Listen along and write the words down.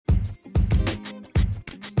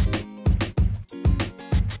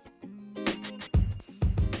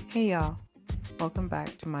Hey y'all, welcome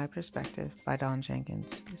back to My Perspective by Dawn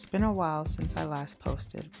Jenkins. It's been a while since I last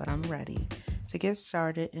posted, but I'm ready to get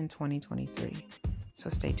started in 2023, so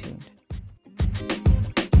stay tuned.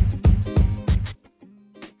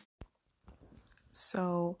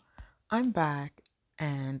 So I'm back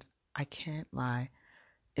and I can't lie,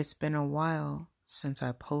 it's been a while since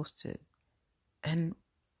I posted, and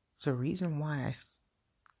the reason why I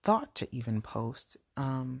thought to even post,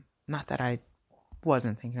 not that I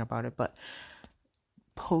wasn't thinking about it, but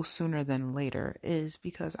post sooner than later, is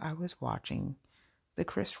because I was watching the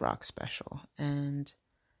Chris Rock special, and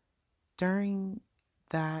during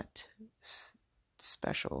that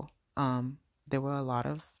special, there were a lot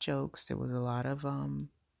of jokes. There was a lot of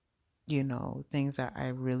things that I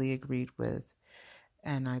really agreed with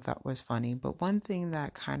and I thought was funny. But one thing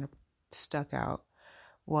that kind of stuck out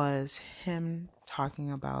was him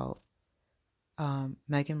talking about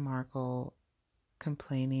Meghan Markle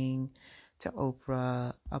complaining to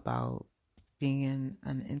Oprah about being in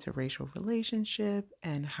an interracial relationship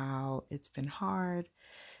and how it's been hard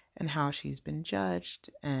and how she's been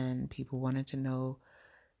judged, and people wanted to know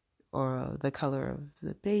or the color of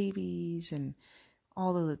the babies and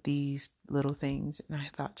all of these little things. And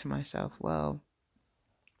I thought to myself, well,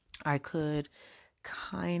 I could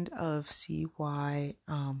kind of see why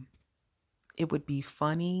it would be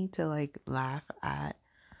funny to like laugh at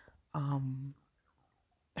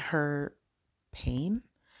her pain,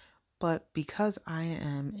 but because I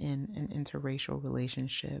am in an interracial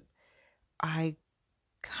relationship, I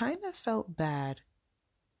kind of felt bad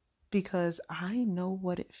because I know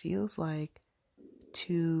what it feels like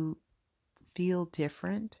to feel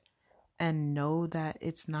different and know that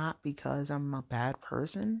it's not because I'm a bad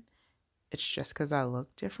person. It's just because I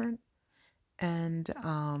look different. And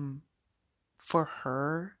for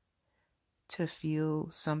her to feel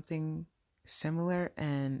something similar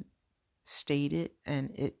and state it and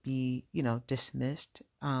it be, dismissed,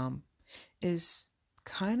 is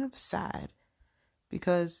kind of sad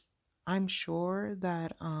because I'm sure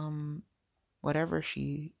that whatever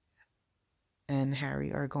she and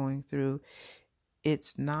Harry are going through,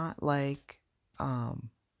 it's not like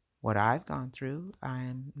what I've gone through.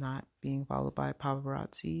 I'm not being followed by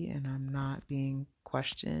paparazzi and I'm not being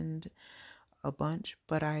questioned a bunch,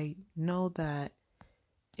 but I know that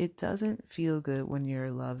it doesn't feel good when your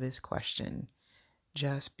love is questioned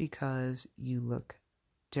just because you look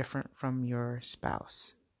different from your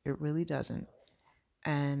spouse. It really doesn't.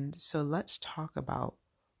 And so let's talk about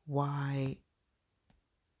why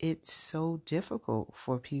it's so difficult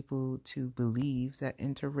for people to believe that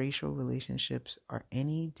interracial relationships are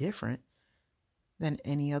any different than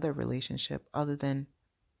any other relationship, other than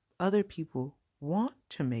other people want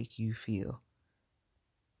to make you feel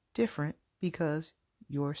different because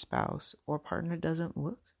your spouse or partner doesn't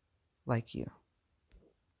look like you.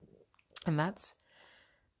 And that's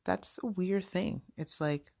a weird thing. It's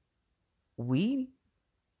like we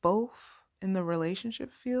both in the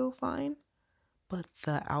relationship feel fine, but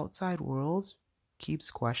the outside world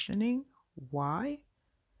keeps questioning why.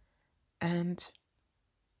 And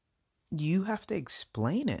you have to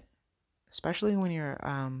explain it, especially when you're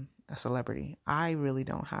a celebrity. I really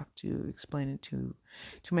don't have to explain it to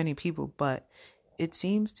too many people, but it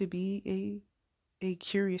seems to be a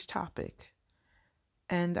curious topic.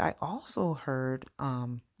 And I also heard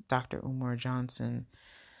Dr. Umar Johnson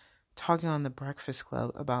talking on the Breakfast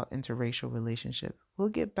Club about interracial relationship. We'll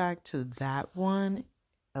get back to that one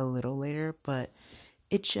a little later, but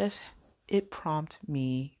it prompted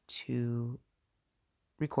me to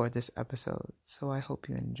record this episode. So I hope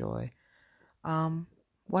you enjoy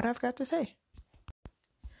what I've got to say.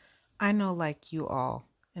 I know, like you all,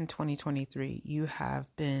 in 2023, you have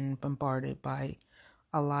been bombarded by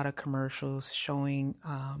a lot of commercials showing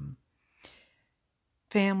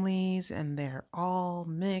families, and they're all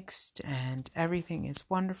mixed and everything is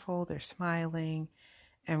wonderful. They're smiling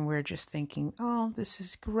and we're just thinking, oh, this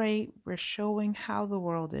is great. We're showing how the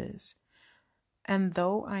world is. And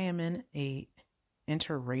though I am in a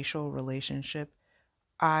interracial relationship,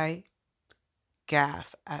 I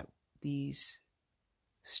gaff at these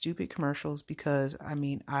stupid commercials because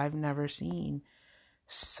I've never seen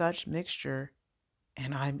such mixture,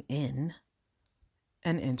 and I'm in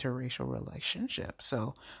an interracial relationship.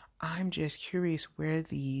 So I'm just curious where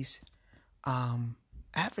these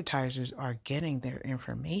advertisers are getting their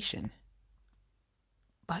information.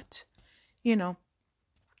 But,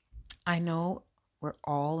 I know we're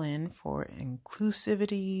all in for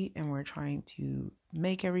inclusivity and we're trying to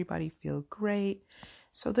make everybody feel great.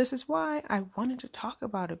 So this is why I wanted to talk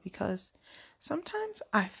about it, because sometimes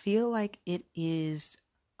I feel like it is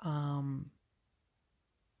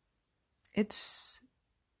it's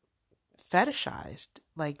fetishized.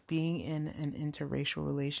 Like being in an interracial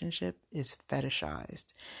relationship is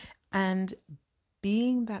fetishized. And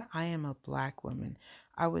being that I am a Black woman,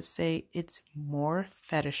 I would say it's more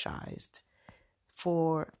fetishized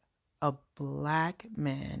for a Black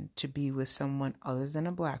man to be with someone other than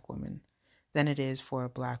a Black woman than it is for a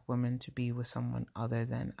Black woman to be with someone other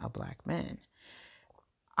than a Black man.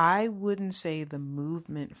 I wouldn't say the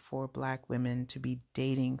movement for Black women to be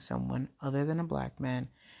dating someone other than a Black man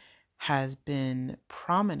has been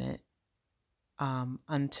prominent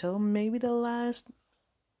until maybe the last,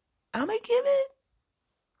 I'm going to give it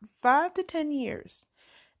 5 to 10 years.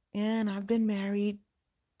 And I've been married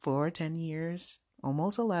for 10 years,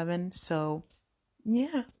 almost 11. So,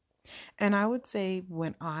 yeah. And I would say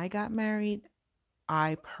when I got married,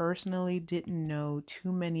 I personally didn't know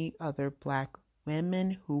too many other Black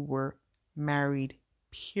women who were married,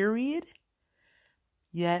 period,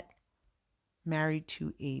 yet married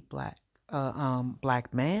to a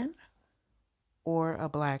Black man or a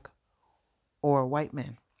Black or a white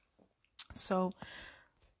man. So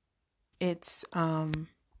it's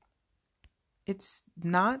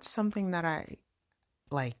not something that I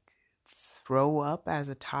like throw up as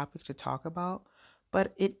a topic to talk about,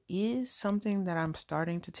 but it is something that I'm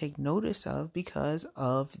starting to take notice of because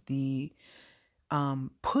of the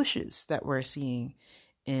pushes that we're seeing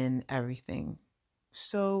in everything.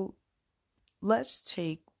 So let's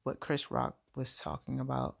take what Chris Rock was talking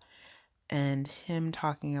about and him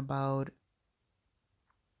talking about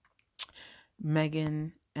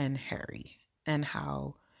Meghan and Harry and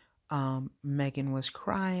how Meghan was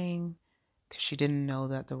crying because she didn't know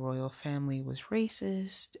that the royal family was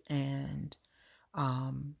racist, and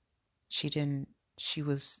she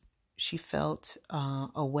felt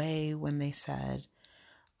away when they said,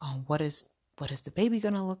 what is the baby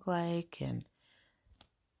gonna look like? And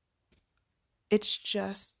it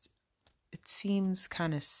seems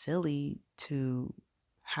kind of silly to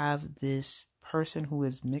have this person who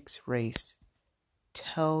is mixed race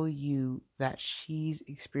tell you that she's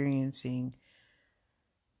experiencing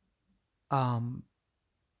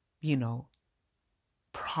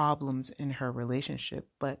problems in her relationship.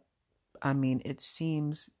 But I mean, it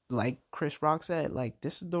seems like Chris Rock said, like,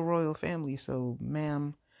 this is the royal family, so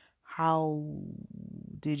ma'am, how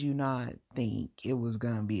did you not think it was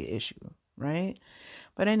gonna be an issue, right?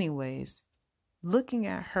 But anyways, looking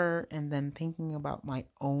at her and then thinking about my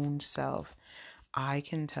own self, I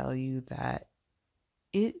can tell you that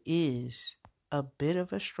it is a bit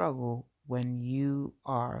of a struggle when you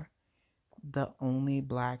are the only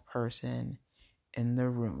Black person in the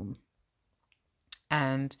room.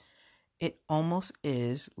 And it almost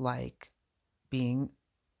is like being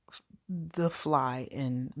the fly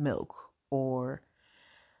in milk, or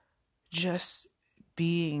just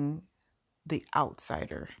being the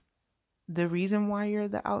outsider. The reason why you're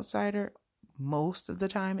the outsider most of the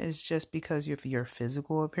time is just because of your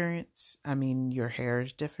physical appearance. I mean, your hair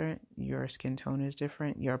is different, your skin tone is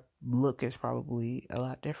different, your look is probably a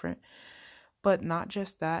lot different. But not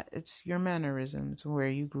just that, it's your mannerisms, where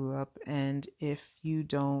you grew up. And if you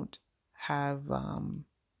don't have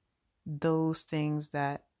those things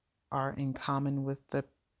that are in common with the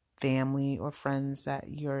family or friends that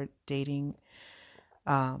you're dating,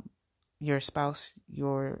 your spouse,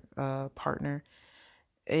 your partner,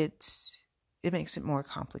 it makes it more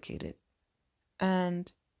complicated.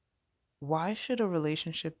 And why should a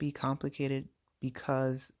relationship be complicated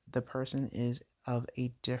because the person is of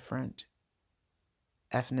a different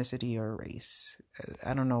ethnicity or race?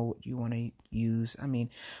 I don't know what you want to use. I mean,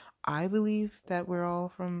 I believe that we're all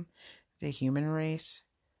from the human race,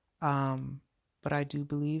 but I do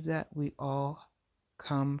believe that we all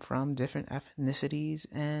come from different ethnicities.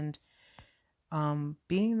 And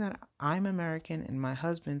being that I'm American and my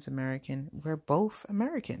husband's American, we're both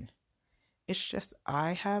American. It's just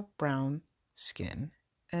I have brown skin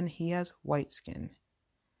and he has white skin.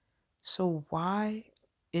 So why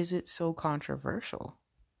is it so controversial?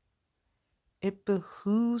 It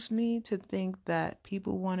behooves me to think that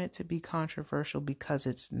people want it to be controversial because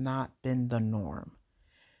it's not been the norm.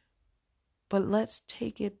 But let's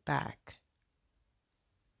take it back.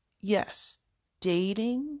 Yes,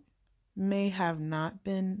 dating may have not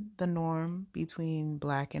been the norm between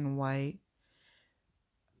Black and white.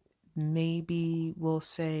 Maybe we'll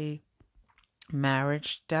say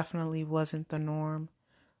marriage definitely wasn't the norm.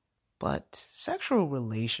 But sexual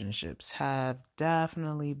relationships have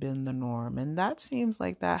definitely been the norm. And that seems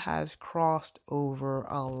like that has crossed over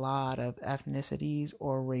a lot of ethnicities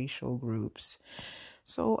or racial groups.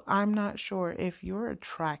 So I'm not sure if you're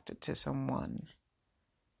attracted to someone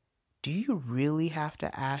do you really have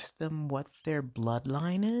to ask them what their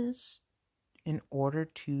bloodline is in order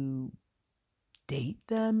to date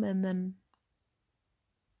them and then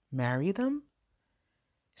marry them?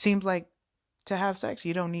 Seems like to have sex,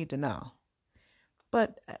 you don't need to know.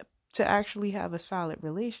 But to actually have a solid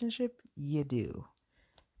relationship, you do.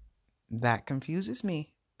 That confuses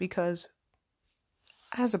me because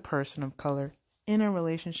as a person of color in a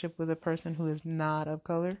relationship with a person who is not of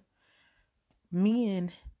color, me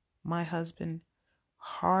and my husband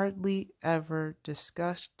hardly ever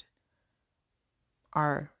discussed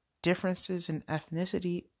our differences in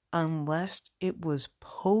ethnicity unless it was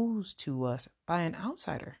posed to us by an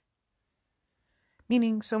outsider.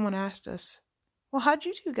 Meaning someone asked us, well, how'd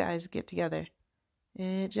you two guys get together?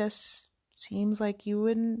 It just seems like you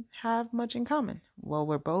wouldn't have much in common. Well,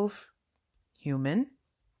 we're both human.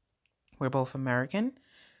 We're both American.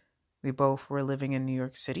 We both were living in New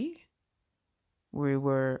York City. We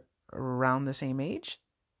were around the same age.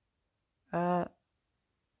 Why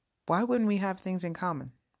wouldn't we have things in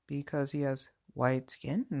common? Because he has white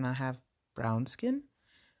skin and I have brown skin?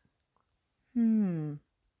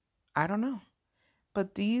 I don't know.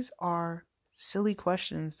 But these are silly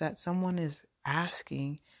questions that someone is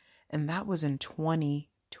asking, and that was in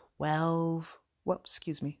 2012. Well,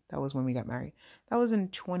 excuse me, that was when we got married. That was in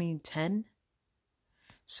 2010.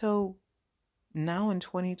 So now in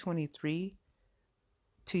 2023,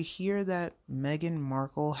 to hear that Meghan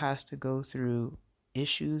Markle has to go through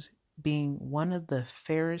issues being one of the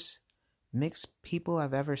fairest mixed people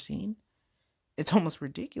I've ever seen, it's almost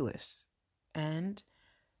ridiculous. And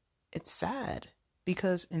it's sad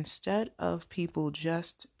because instead of people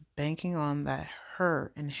just banking on that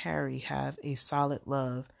her and Harry have a solid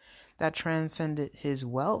love that transcended his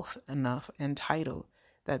wealth enough and title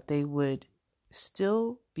that they would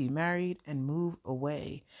still be married and move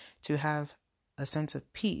away to have a sense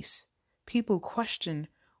of peace, people question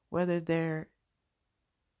whether they're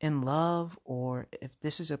in love or if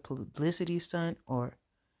this is a publicity stunt, or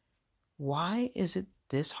why is it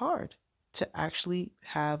this hard to actually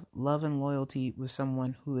have love and loyalty with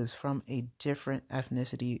someone who is from a different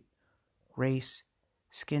ethnicity, race,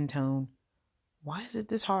 skin tone? Why is it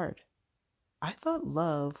this hard? I thought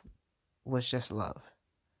love was just love.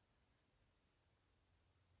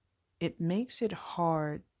 It makes it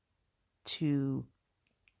hard to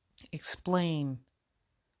explain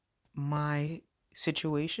my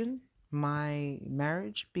situation, my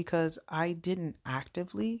marriage, because I didn't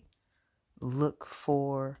actively look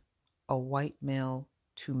for a white male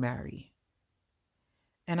to marry.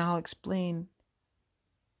 And I'll explain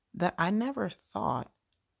that I never thought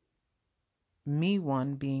me,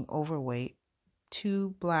 one, being overweight,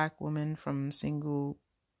 two, black women from single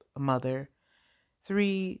mother,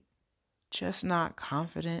 three, just not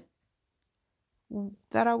confident,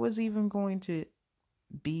 that I was even going to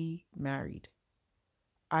be married.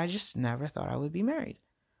 I just never thought I would be married.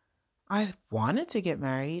 I wanted to get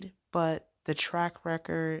married, but the track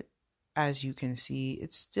record, as you can see,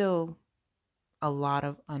 it's still a lot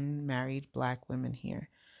of unmarried black women here.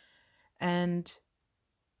 And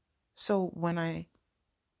so when I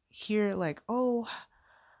hear like, oh,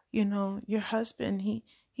 you know, your husband, he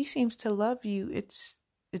seems to love you, it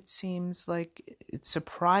seems like it's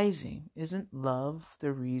surprising. Isn't love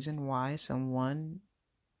the reason why someone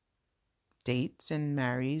dates and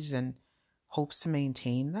marries and hopes to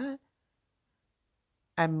maintain that?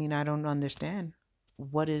 I mean, I don't understand.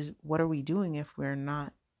 What are we doing if we're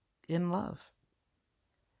not in love?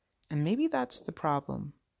 And maybe that's the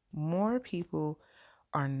problem. More people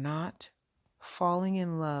are not falling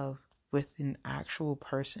in love with an actual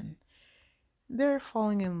person. They're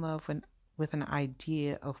falling in love with an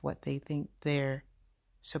idea of what they think they're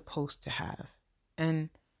supposed to have. And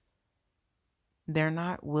they're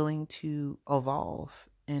not willing to evolve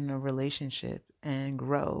in a relationship and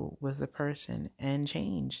grow with the person and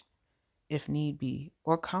change if need be,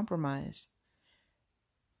 or compromise.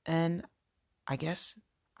 And I guess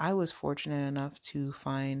I was fortunate enough to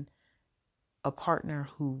find a partner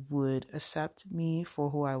who would accept me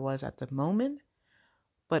for who I was at the moment,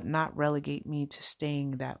 but not relegate me to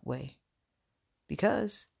staying that way.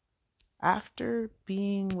 Because after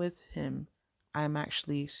being with him, I'm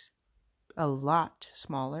actually a lot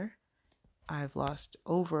smaller. I've lost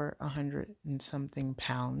over 100 and something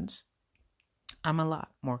pounds. I'm a lot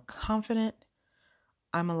more confident.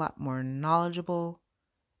 I'm a lot more knowledgeable.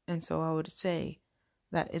 And so I would say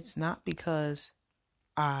that it's not because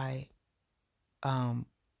I,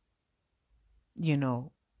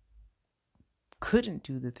 couldn't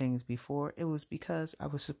do the things before. It was because I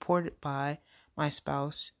was supported by my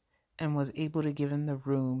spouse and was able to give him the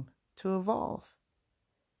room to evolve.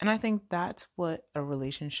 And I think that's what a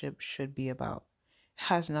relationship should be about. It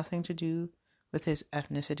has nothing to do with his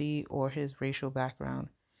ethnicity or his racial background.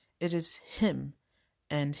 It is him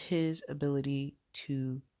and his ability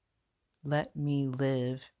to let me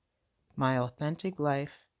live my authentic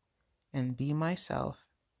life and be myself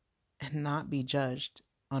and not be judged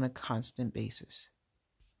on a constant basis.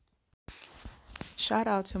 Shout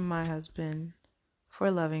out to my husband for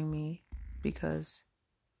loving me, because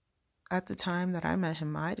at the time that I met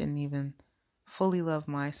him, I didn't even fully love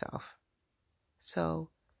myself. So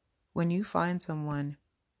when you find someone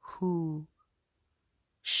who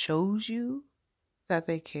shows you that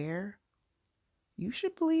they care, you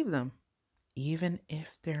should believe them, even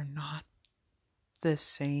if they're not the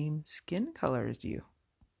same skin color as you.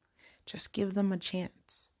 Just give them a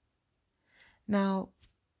chance. Now,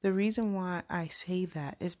 the reason why I say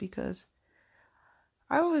that is because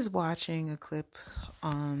I was watching a clip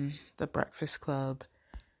on The Breakfast Club,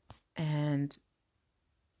 and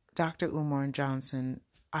Dr. Umar Johnson,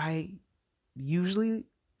 I usually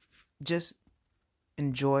just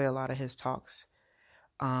enjoy a lot of his talks.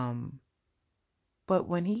 But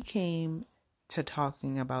when he came to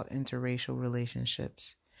talking about interracial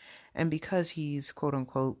relationships, and because he's quote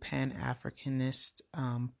unquote Pan-Africanist,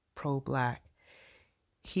 pro-Black,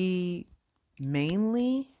 he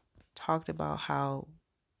mainly talked about how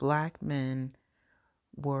Black men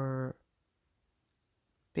were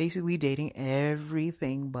basically dating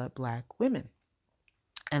everything but Black women,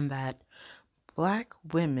 and that Black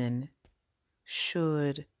women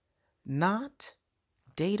should not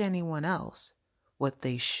date anyone else. What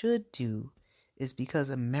they should do is, because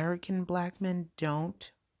American Black men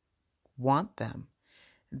don't want them,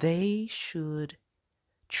 they should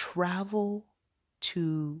travel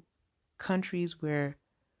to countries where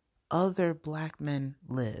other Black men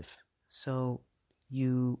live. So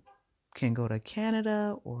you can go to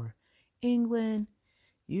Canada or England.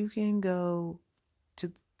 You can go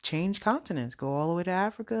to change continents, go all the way to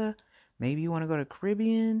Africa. Maybe you want to go to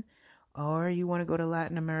Caribbean, or you want to go to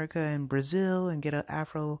Latin America and Brazil and get an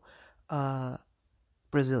Afro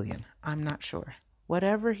Brazilian. I'm not sure.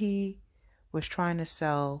 Whatever he was trying to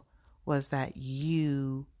sell was that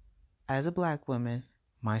you, as a Black woman,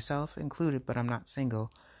 myself included, but I'm not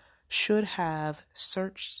single, should have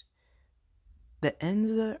searched the ends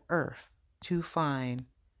of the earth to find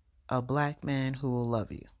a Black man who will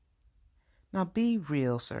love you. Now be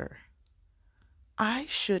real, sir. I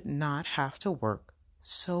should not have to work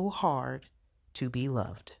so hard to be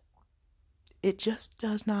loved. It just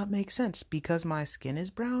does not make sense. Because my skin is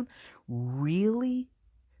brown? Really?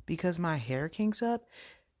 Because my hair kinks up?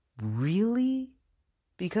 Really?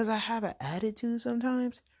 Because I have an attitude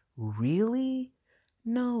sometimes? Really?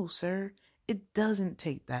 No, sir. It doesn't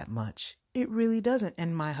take that much. It really doesn't.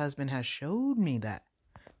 And my husband has showed me that.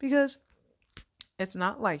 Because it's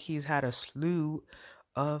not like he's had a slew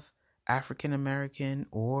of African American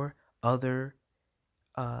or other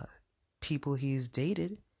people he's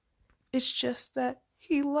dated. It's just that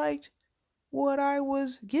he liked what I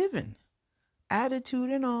was given. Attitude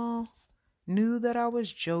and all. Knew that I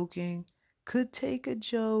was joking. Could take a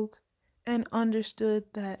joke. And understood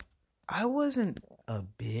that I wasn't a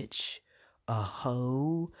bitch, a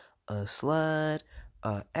hoe, a slut,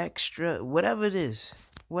 a extra, whatever it is.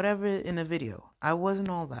 Whatever in the video. I wasn't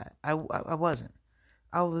all that. I wasn't.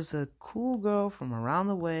 I was a cool girl from around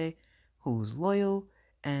the way who's loyal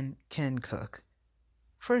and can cook.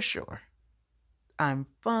 For sure. I'm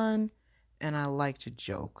fun and I like to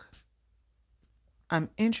joke.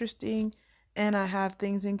 I'm interesting and I have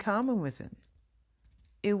things in common with him.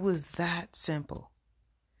 It was that simple.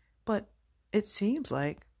 But it seems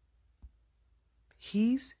like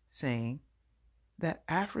he's saying that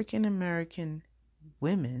African American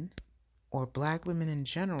women, or Black women in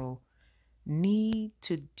general, need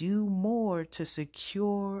to do more to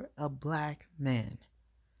secure a Black man.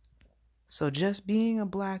 So just being a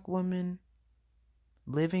Black woman,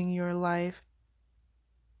 living your life,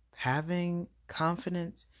 having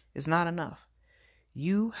confidence is not enough.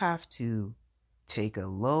 You have to take a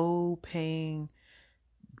low-paying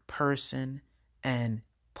person and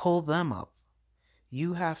pull them up.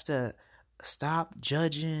 You have to stop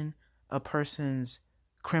judging a person's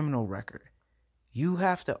criminal record. You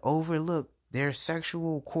have to overlook their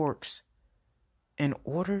sexual quirks in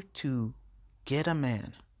order to get a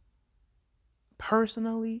man.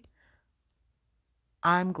 Personally,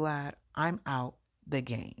 I'm glad I'm out the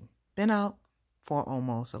game. Been out for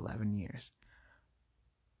almost 11 years.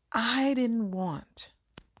 I didn't want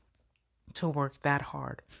to work that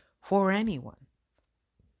hard for anyone,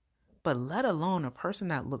 but let alone a person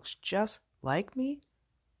that looks just like me.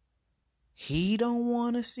 He don't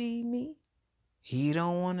want to see me. He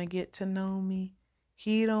don't want to get to know me.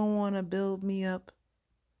 He don't want to build me up.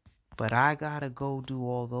 But I gotta go do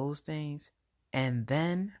all those things and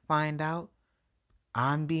then find out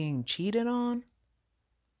I'm being cheated on?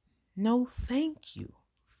 No, thank you.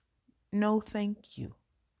 No, thank you.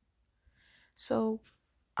 So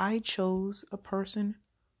I chose a person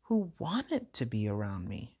who wanted to be around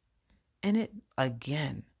me. And it,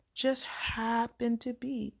 again, just happened to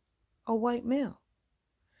be a white male.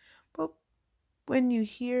 But when you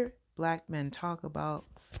hear black men talk about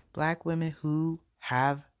black women who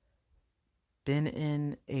have been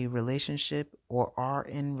in a relationship or are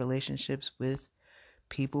in relationships with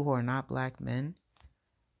people who are not black men,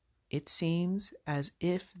 it seems as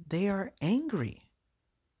if they are angry.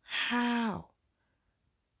 How?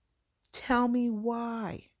 Tell me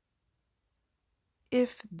why.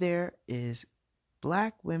 If there is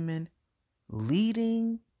black women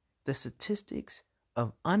leading the statistics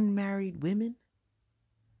of unmarried women,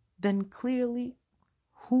 then clearly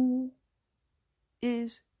who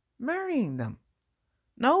is marrying them?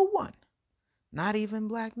 No one. Not even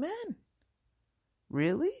black men.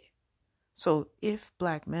 Really? So if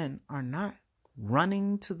black men are not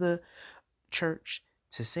running to the church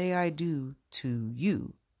to say I do to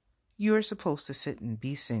you, you're supposed to sit and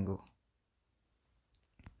be single.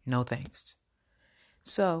 No thanks.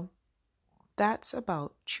 So that's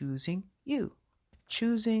about choosing you.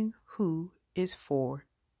 Choosing who is for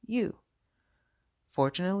you.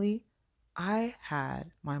 Fortunately, I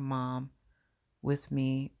had my mom with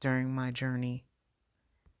me during my journey,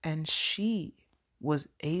 and she was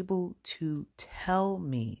able to tell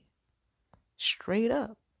me straight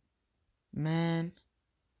up, man,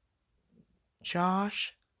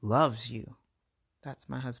 Josh loves you. That's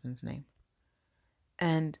my husband's name.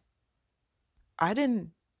 And I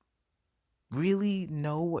didn't really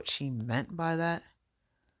know what she meant by that.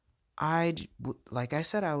 Like I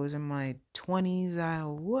said, I was in my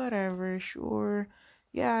 20s. Whatever, sure.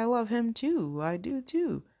 Yeah, I love him too. I do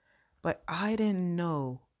too. But I didn't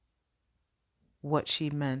know what she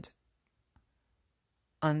meant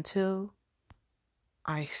until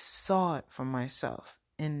I saw it for myself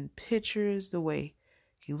in pictures, the way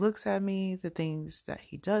he looks at me, the things that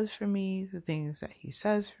he does for me, the things that he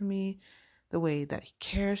says for me, the way that he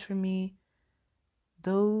cares for me.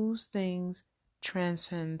 Those things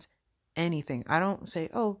transcend anything. I don't say,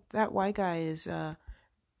 oh, that white guy is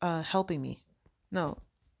helping me. No,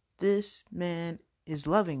 this man is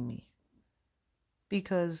loving me.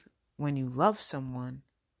 Because when you love someone,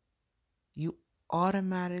 you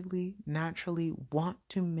automatically, naturally want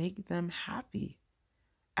to make them happy,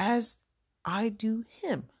 as I do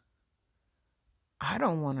him. I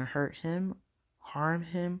don't want to hurt him, harm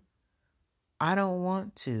him. I don't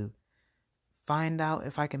want to find out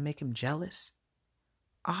if I can make him jealous.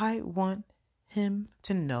 I want him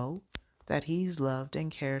to know that he's loved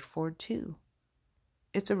and cared for too.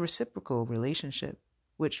 It's a reciprocal relationship,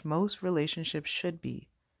 which most relationships should be.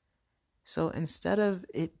 So instead of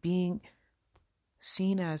it being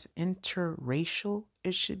seen as interracial,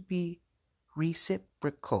 it should be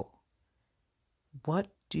reciprocal. What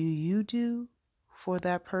do you do for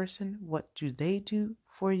that person? What do they do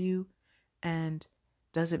for you? And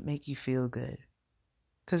does it make you feel good?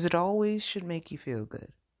 Because it always should make you feel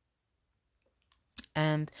good.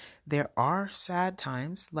 And there are sad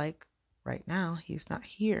times, like right now, he's not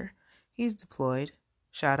here. He's deployed.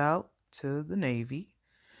 Shout out to the Navy.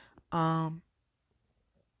 But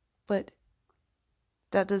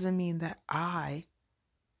that doesn't mean that I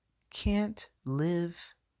can't live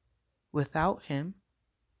without him.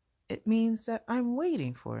 It means that I'm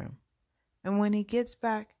waiting for him. And when he gets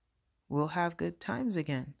back, we'll have good times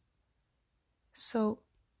again. So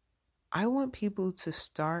I want people to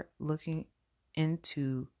start looking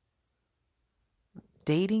into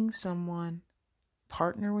dating someone,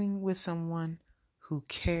 partnering with someone who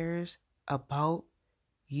cares about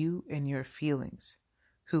you and your feelings,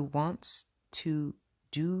 who wants to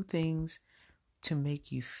do things to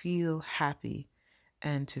make you feel happy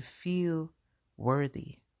and to feel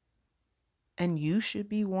worthy. And you should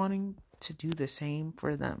be wanting to do the same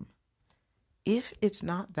for them. If it's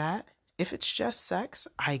not that, if it's just sex,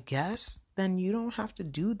 I guess, then you don't have to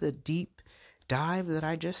do the deep dive that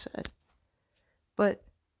I just said. But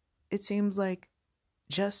it seems like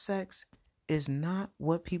just sex is not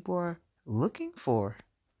what people are looking for.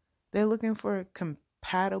 They're looking for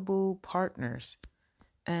compatible partners.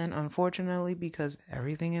 And unfortunately, because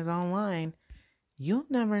everything is online, you'll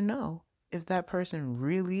never know if that person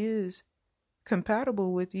really is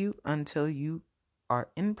compatible with you until you are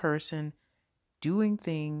in person doing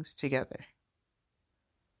things together.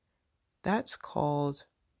 That's called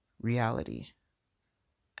reality.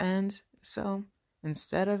 And so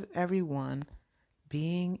instead of everyone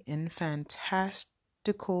being in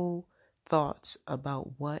fantastical thoughts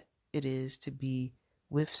about what it is to be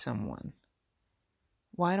with someone,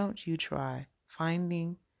 why don't you try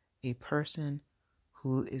finding a person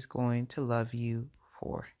who is going to love you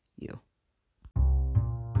for you?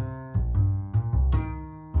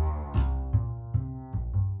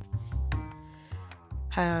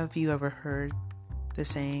 Have you ever heard the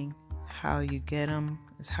saying, how you get 'em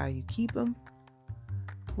is how you keep 'em?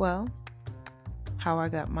 Well, how I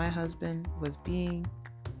got my husband was being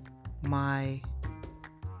my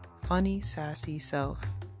funny, sassy self.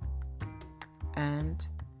 And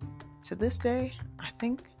to this day, I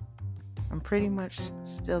think I'm pretty much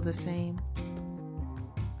still the same.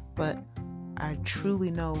 But I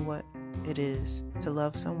truly know what it is to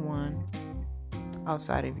love someone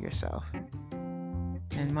outside of yourself.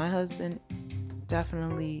 And my husband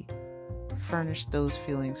definitely furnished those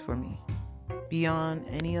feelings for me beyond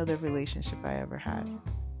any other relationship I ever had.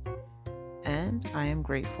 And I am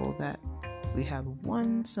grateful that we have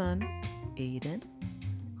one son, Aiden,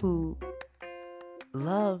 who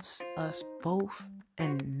loves us both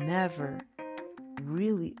and never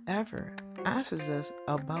really ever asks us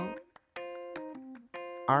about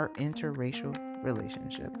our interracial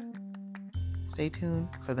relationship. Stay tuned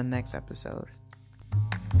for the next episode.